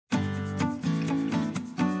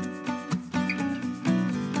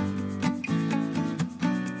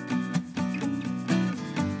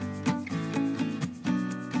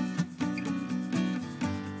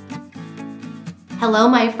Hello,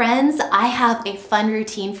 my friends. I have a fun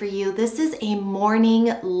routine for you. This is a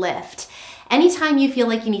morning lift. Anytime you feel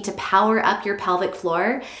like you need to power up your pelvic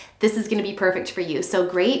floor, this is gonna be perfect for you. So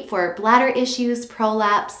great for bladder issues,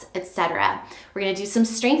 prolapse, etc. We're gonna do some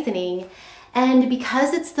strengthening. And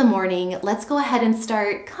because it's the morning, let's go ahead and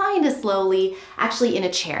start kind of slowly, actually in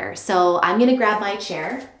a chair. So I'm gonna grab my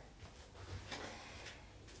chair.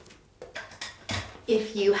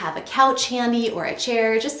 If you have a couch handy or a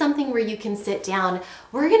chair, just something where you can sit down,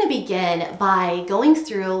 we're gonna begin by going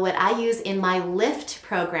through what I use in my lift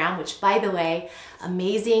program, which, by the way,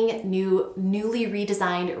 amazing newly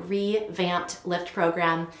redesigned, revamped lift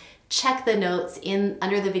program. Check the notes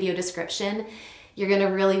under the video description. You're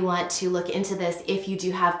gonna really want to look into this if you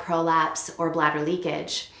do have prolapse or bladder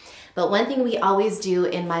leakage. But one thing we always do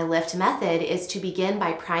in my lift method is to begin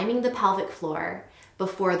by priming the pelvic floor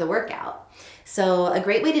before the workout. So a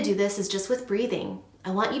great way to do this is just with breathing.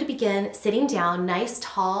 I want you to begin sitting down, nice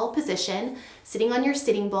tall position, sitting on your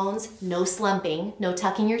sitting bones, no slumping, no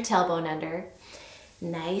tucking your tailbone under.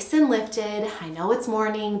 Nice and lifted. I know it's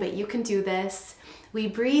morning, but you can do this. We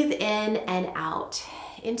breathe in and out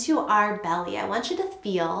into our belly. I want you to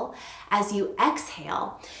feel as you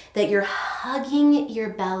exhale that you're hugging your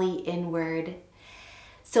belly inward.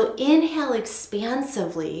 So inhale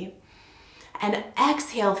expansively and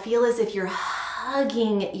exhale, feel as if you're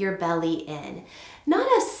hugging your belly in. Not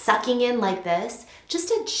a sucking in like this,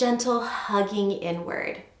 just a gentle hugging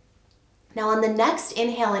inward. Now on the next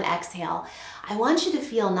inhale and exhale, I want you to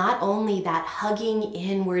feel not only that hugging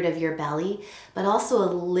inward of your belly, but also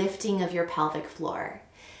a lifting of your pelvic floor.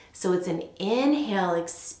 So it's an inhale,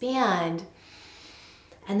 expand,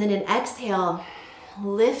 and then an exhale,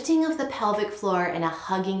 lifting of the pelvic floor and a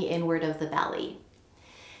hugging inward of the belly.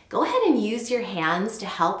 Go ahead and use your hands to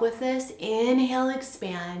help with this. Inhale,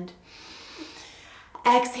 expand.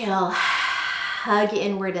 Exhale, hug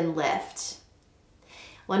inward and lift.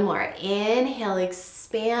 One more. Inhale,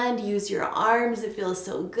 expand. Use your arms. It feels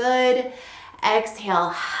so good. Exhale,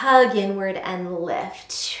 hug inward and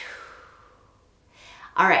lift.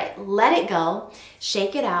 All right, let it go.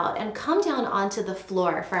 Shake it out and come down onto the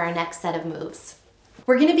floor for our next set of moves.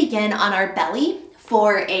 We're gonna begin on our belly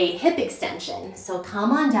for a hip extension. So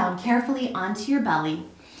come on down carefully onto your belly.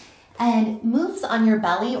 And moves on your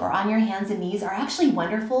belly or on your hands and knees are actually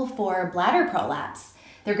wonderful for bladder prolapse.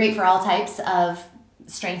 They're great for all types of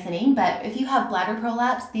strengthening, but if you have bladder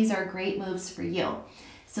prolapse, these are great moves for you.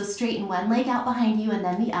 So straighten one leg out behind you and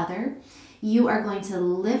then the other. You are going to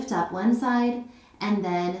lift up one side and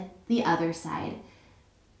then the other side,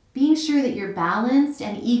 being sure that you're balanced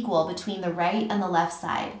and equal between the right and the left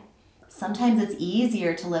side. Sometimes it's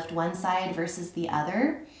easier to lift one side versus the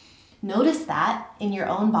other. Notice that in your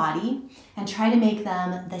own body and try to make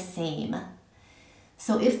them the same.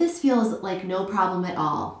 So if this feels like no problem at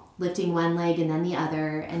all, lifting one leg and then the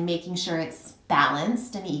other and making sure it's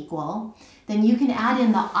balanced and equal, then you can add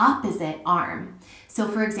in the opposite arm. So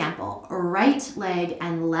for example, right leg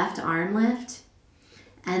and left arm lift,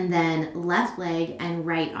 and then left leg and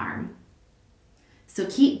right arm. So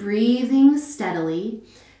keep breathing steadily,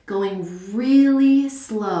 going really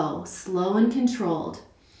slow and controlled.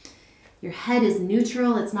 Your head is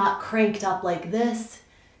neutral, it's not cranked up like this.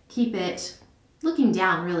 Keep it looking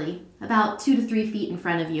down really, about 2 to 3 feet in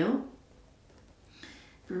front of you.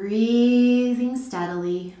 Breathing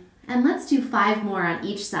steadily. And let's do 5 more on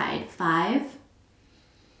each side. 5.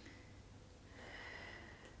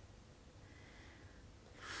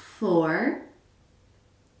 4.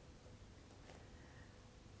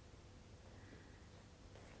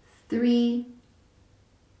 3.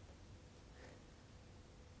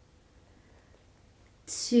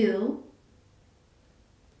 2.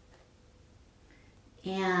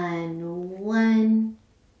 And 1.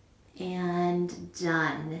 And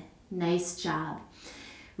done. Nice job.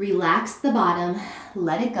 Relax the bottom,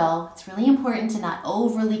 let it go. It's really important to not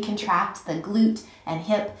overly contract the glute and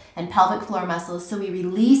hip and pelvic floor muscles, so we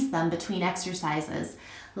release them between exercises.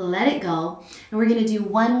 Let it go. And we're gonna do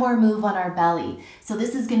one more move on our belly. So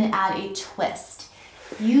this is gonna add a twist.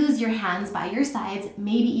 Use your hands by your sides,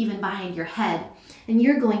 maybe even behind your head, and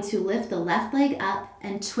you're going to lift the left leg up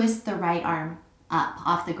and twist the right arm up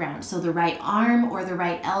off the ground. So the right arm or the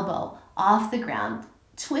right elbow off the ground.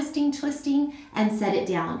 Twisting, and set it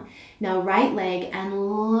down. Now right leg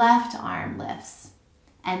and left arm lifts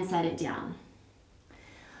and set it down.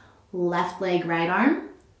 Left leg, right arm,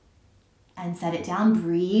 and set it down.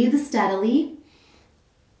 Breathe steadily.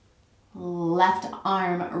 Left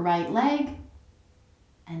arm, right leg,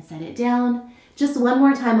 and set it down. Just one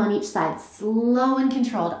more time on each side. Slow and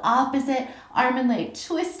controlled. Opposite arm and leg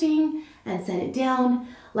twisting, and set it down.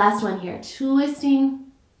 Last one here,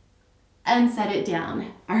 twisting and set it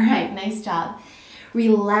down. All right, nice job.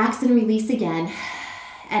 Relax and release again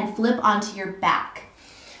and flip onto your back.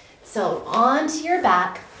 So onto your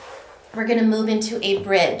back, we're gonna move into a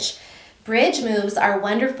bridge. Bridge moves are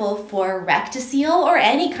wonderful for rectocele or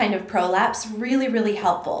any kind of prolapse, really, really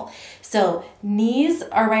helpful. So knees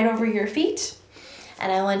are right over your feet,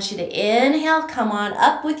 and I want you to inhale, come on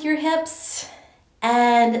up with your hips,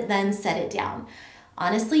 and then set it down.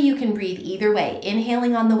 Honestly, you can breathe either way,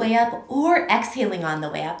 inhaling on the way up or exhaling on the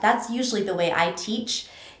way up. That's usually the way I teach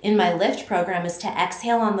in my lift program, is to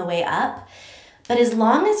exhale on the way up. But as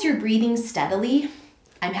long as you're breathing steadily,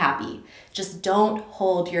 I'm happy. Just don't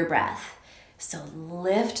hold your breath. So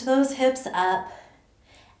lift those hips up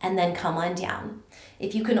and then come on down.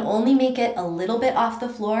 If you can only make it a little bit off the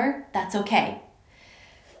floor, that's okay.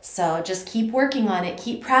 So just keep working on it,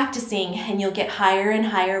 keep practicing, and you'll get higher and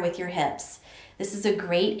higher with your hips. This is a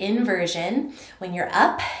great inversion. When you're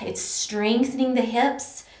up, it's strengthening the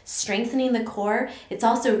hips, strengthening the core. It's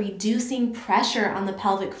also reducing pressure on the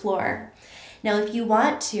pelvic floor. Now, if you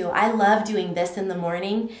want to, I love doing this in the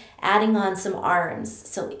morning, adding on some arms.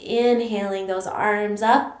 So inhaling those arms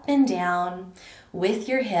up and down with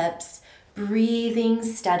your hips, breathing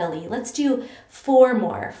steadily. Let's do 4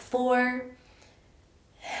 more. 4,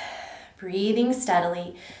 breathing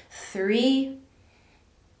steadily. 3,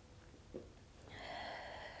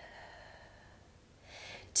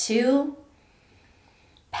 2,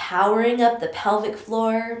 powering up the pelvic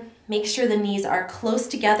floor. Make sure the knees are close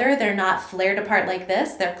together. They're not flared apart like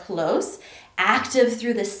this. They're close. Active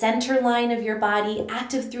through the center line of your body,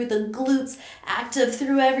 active through the glutes, active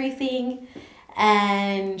through everything.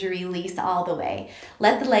 And release all the way.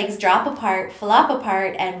 Let the legs drop apart, flop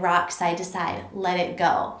apart, and rock side to side. Let it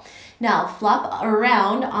go. Now flop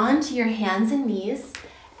around onto your hands and knees,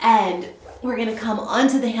 and we're gonna come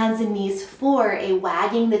onto the hands and knees for a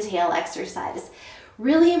wagging the tail exercise.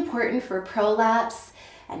 Really important for prolapse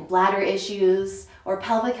and bladder issues or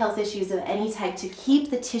pelvic health issues of any type, to keep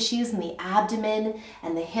the tissues in the abdomen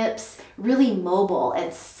and the hips really mobile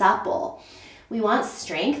and supple. We want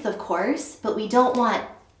strength, of course, but we don't want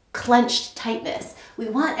clenched tightness. We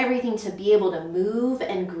want everything to be able to move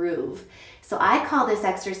and groove. So I call this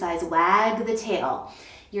exercise wag the tail.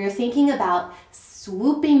 You're thinking about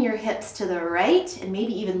swooping your hips to the right and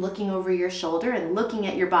maybe even looking over your shoulder and looking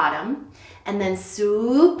at your bottom, and then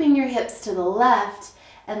swooping your hips to the left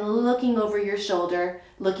and looking over your shoulder,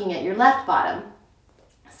 looking at your left bottom.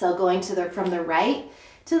 So going from the right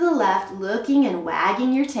to the left, looking and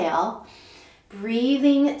wagging your tail,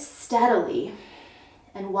 breathing steadily.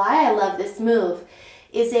 And why I love this move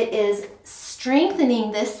is it is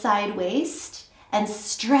strengthening this side waist and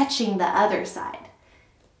stretching the other side.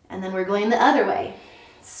 And then we're going the other way,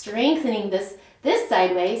 strengthening this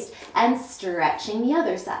side waist and stretching the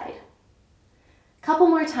other side. Couple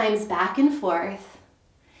more times back and forth.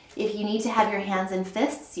 If you need to have your hands in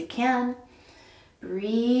fists, you can.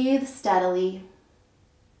 Breathe steadily.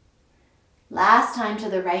 Last time to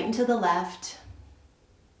the right and to the left.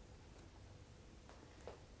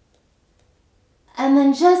 And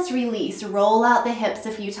then just release. Roll out the hips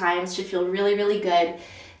a few times. Should feel really, really good.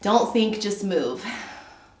 Don't think, just move.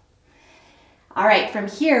 All right, from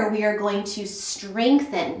here we are going to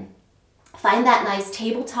strengthen. Find that nice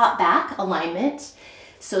tabletop back alignment.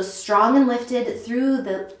 So strong and lifted through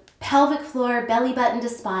the pelvic floor, belly button to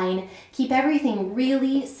spine. Keep everything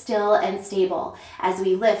really still and stable as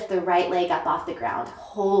we lift the right leg up off the ground.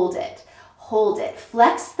 Hold it, hold it.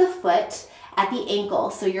 Flex the foot at the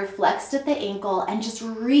ankle. So you're flexed at the ankle and just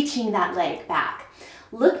reaching that leg back.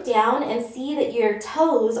 Look down and see that your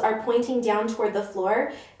toes are pointing down toward the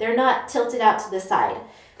floor. They're not tilted out to the side.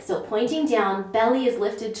 So pointing down, belly is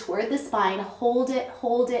lifted toward the spine. Hold it,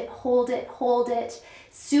 hold it, hold it, hold it.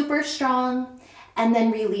 Super strong. And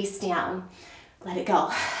then release down. Let it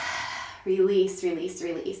go. Release, release,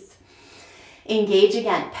 release. Engage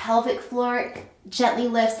again. Pelvic floor gently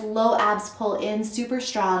lifts, low abs pull in, super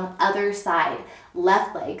strong. Other side.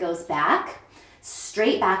 Left leg goes back.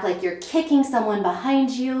 Straight back like you're kicking someone behind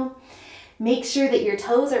you. Make sure that your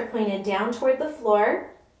toes are pointed down toward the floor.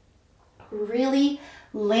 Really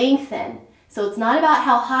lengthen. So it's not about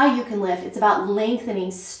how high you can lift, it's about lengthening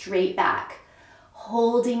straight back.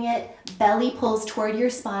 Holding it, belly pulls toward your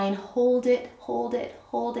spine. Hold it, hold it,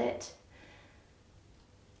 hold it.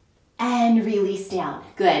 And release down.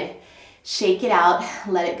 Good. Shake it out,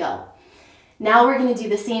 let it go. Now we're gonna do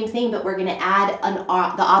the same thing, but we're gonna add the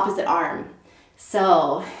opposite arm.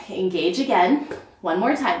 So engage again, one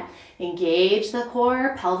more time. Engage the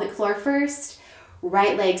core, pelvic floor first.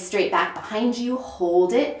 Right leg straight back behind you,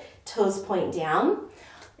 hold it, toes point down.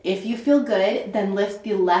 If you feel good, then lift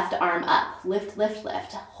the left arm up. Lift, lift,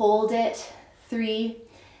 lift. Hold it. 3,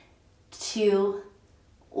 2,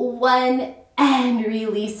 1, and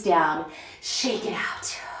release down. Shake it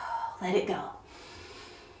out. Let it go.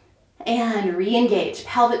 And re-engage.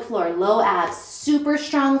 Pelvic floor, low abs, super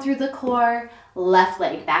strong through the core. Left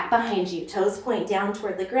leg back behind you. Toes point down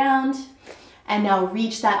toward the ground. And now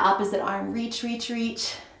reach that opposite arm. Reach, reach,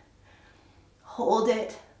 reach. Hold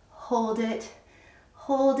it, hold it,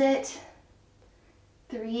 hold it.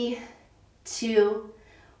 3, 2,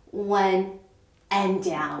 1, and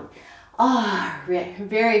down. Oh,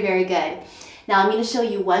 very, very good. Now I'm going to show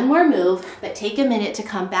you one more move, but take a minute to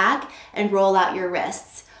come back and roll out your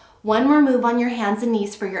wrists. One more move on your hands and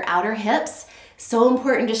knees for your outer hips. So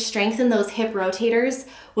important to strengthen those hip rotators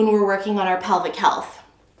when we're working on our pelvic health.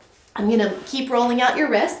 I'm going to keep rolling out your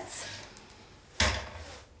wrists.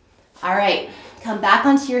 All right, come back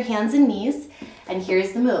onto your hands and knees, and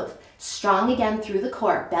here's the move. Strong again through the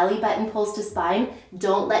core. Belly button pulls to spine.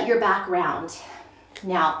 Don't let your back round.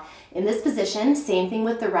 Now, in this position, same thing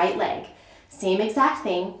with the right leg. Same exact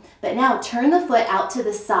thing, but now turn the foot out to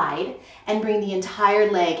the side and bring the entire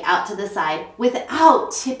leg out to the side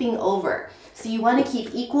without tipping over. So you want to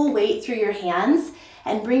keep equal weight through your hands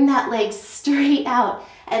and bring that leg straight out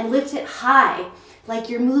and lift it high like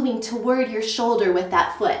you're moving toward your shoulder with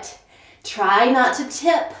that foot. Try not to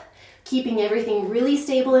tip, keeping everything really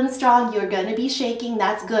stable and strong. You're going to be shaking,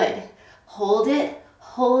 that's good. Hold it,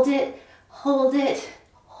 hold it, hold it,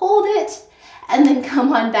 hold it, and then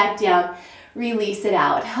come on back down. Release it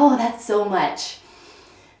out. Oh, that's so much.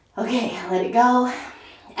 Okay, let it go.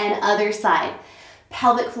 And other side.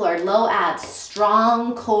 Pelvic floor, low abs,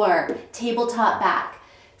 strong core, tabletop back.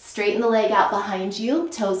 Straighten the leg out behind you,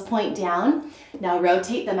 toes point down. Now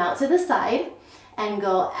rotate them out to the side and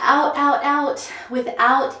go out, out, out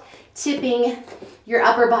without tipping your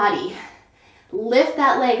upper body. Lift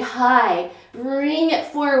that leg high. Bring it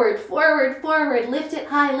forward, forward, forward. Lift it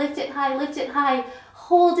high, lift it high, lift it high.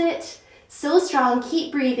 Hold it. So strong.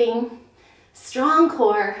 Keep breathing. Strong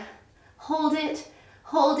core. Hold it,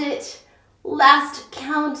 hold it. Last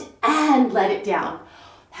count and let it down.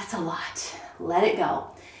 That's a lot. Let it go.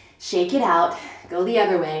 Shake it out. Go the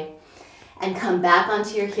other way. And come back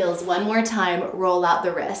onto your heels one more time. Roll out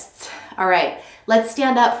the wrists. All right, let's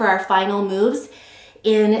stand up for our final moves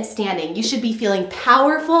in standing. You should be feeling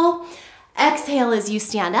powerful. Exhale as you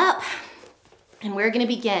stand up. And we're going to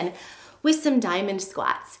begin with some diamond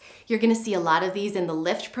squats. You're going to see a lot of these in the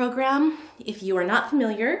lift program. If you are not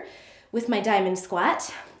familiar with my diamond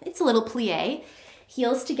squat, it's a little plie.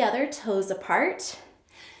 Heels together, toes apart.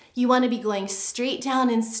 You want to be going straight down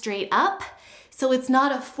and straight up. So it's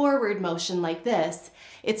not a forward motion like this.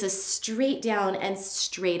 It's a straight down and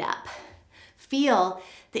straight up. Feel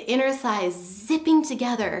the inner thighs zipping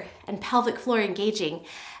together and pelvic floor engaging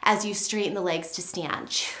as you straighten the legs to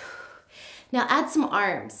stand. Now add some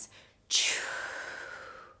arms.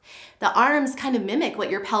 The arms kind of mimic what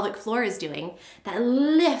your pelvic floor is doing. That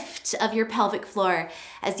lift of your pelvic floor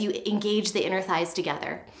as you engage the inner thighs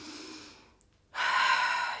together.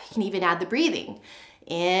 You can even add the breathing.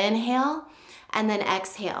 Inhale and then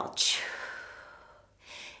exhale.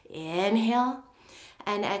 Inhale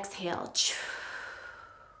and exhale.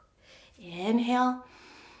 Inhale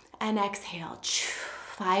and exhale.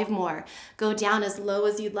 5 more. Go down as low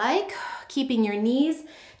as you'd like, keeping your knees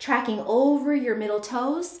tracking over your middle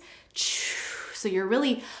toes. So you're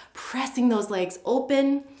really pressing those legs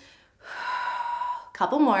open.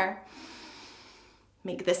 Couple more.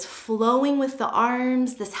 Make this flowing with the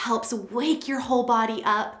arms. This helps wake your whole body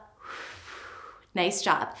up. Nice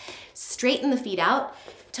job. Straighten the feet out,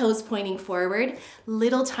 toes pointing forward.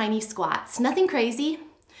 Little tiny squats. Nothing crazy.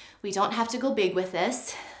 We don't have to go big with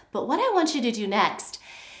this. But what I want you to do next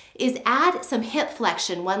is add some hip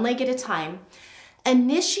flexion, one leg at a time,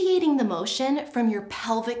 initiating the motion from your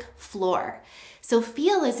pelvic floor. So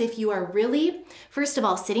feel as if you are really, first of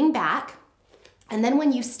all, sitting back, and then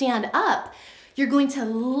when you stand up, you're going to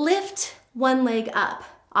lift one leg up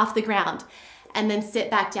off the ground and then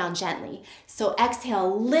sit back down gently. So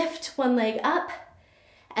exhale, lift one leg up,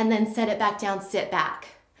 and then set it back down, sit back.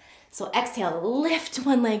 So exhale, lift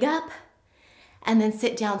one leg up, and then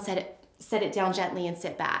sit down, set it down gently and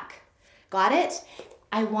sit back. Got it?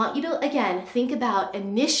 I want you to, again, think about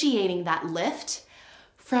initiating that lift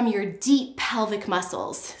from your deep pelvic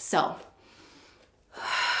muscles. So,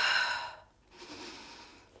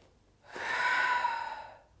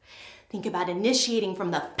 think about initiating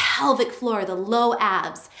from the pelvic floor, the low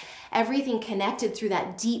abs, everything connected through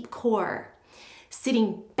that deep core,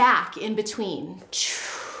 sitting back in between.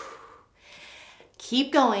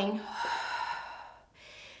 Keep going.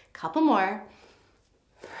 Couple more.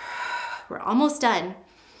 We're almost done.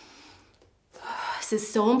 This is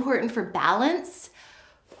so important for balance,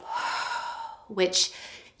 which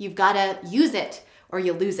you've got to use it or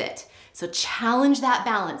you lose it. So challenge that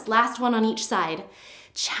balance. Last one on each side.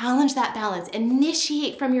 Challenge that balance.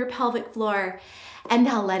 Initiate from your pelvic floor and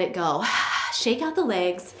now let it go. Shake out the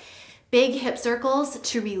legs. Big hip circles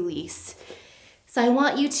to release. So I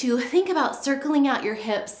want you to think about circling out your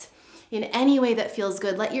hips in any way that feels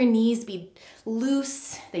good. Let your knees be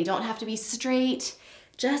loose. They don't have to be straight.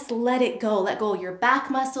 Just let it go. Let go of your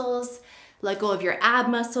back muscles. Let go of your ab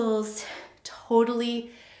muscles.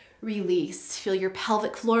 Totally release. Feel your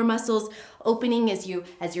pelvic floor muscles opening as your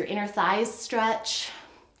inner thighs stretch,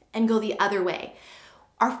 and go the other way.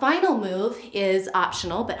 Our final move is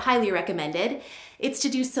optional, but highly recommended. It's to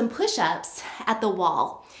do some push-ups at the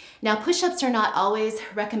wall. Now, push-ups are not always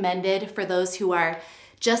recommended for those who are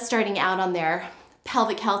just starting out on their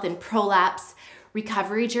pelvic health and prolapse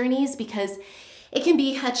recovery journeys, because it can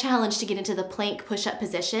be a challenge to get into the plank push-up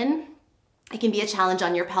position. It can be a challenge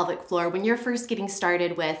on your pelvic floor when you're first getting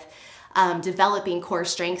started with developing core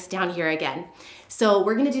strength down here again. So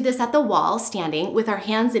we're gonna do this at the wall, standing with our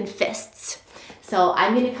hands in fists. So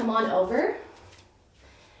I'm gonna come on over.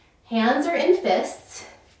 Hands are in fists.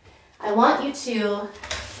 I want you to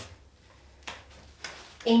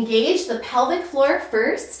engage the pelvic floor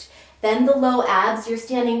first, then the low abs. You're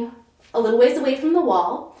standing a little ways away from the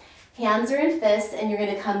wall. Hands are in fists, and you're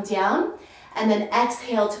gonna come down and then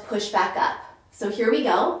exhale to push back up. So here we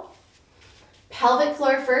go. Pelvic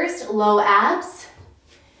floor first, low abs,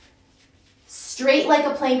 straight like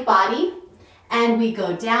a plank body, and we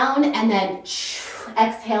go down and then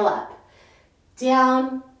exhale up.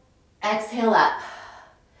 Down, exhale up.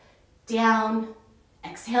 Down,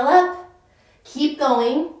 exhale up. Keep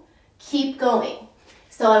going, keep going.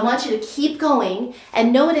 So I want you to keep going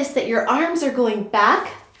and notice that your arms are going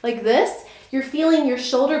back like this. You're feeling your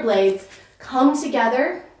shoulder blades come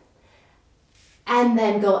together and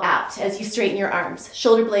then go out as you straighten your arms.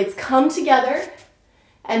 Shoulder blades come together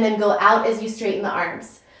and then go out as you straighten the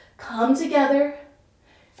arms. Come together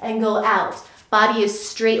and go out. Body is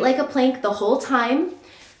straight like a plank the whole time.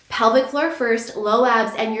 Pelvic floor first, low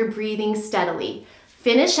abs, and you're breathing steadily.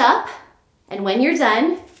 Finish up, and when you're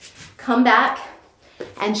done, come back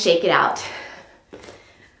and shake it out.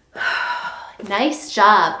 Nice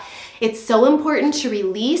job. It's so important to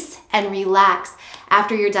release and relax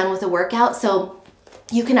after you're done with a workout. So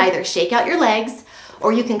you can either shake out your legs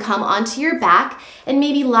or you can come onto your back and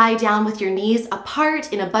maybe lie down with your knees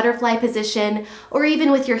apart in a butterfly position, or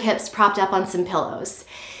even with your hips propped up on some pillows.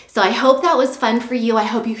 So I hope that was fun for you. I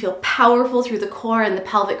hope you feel powerful through the core and the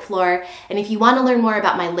pelvic floor. And if you want to learn more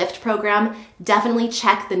about my lift program, definitely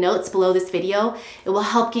check the notes below this video. It will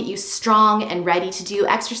help get you strong and ready to do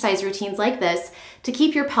exercise routines like this to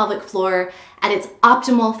keep your pelvic floor at its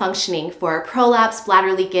optimal functioning for prolapse,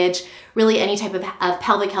 bladder leakage, really any type of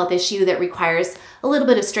pelvic health issue that requires a little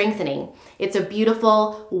bit of strengthening. It's a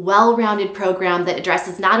beautiful, well-rounded program that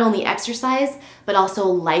addresses not only exercise, but also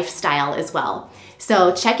lifestyle as well.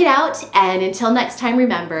 So check it out, and until next time,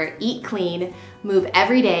 remember, eat clean, move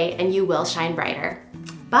every day, and you will shine brighter.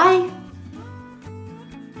 Bye.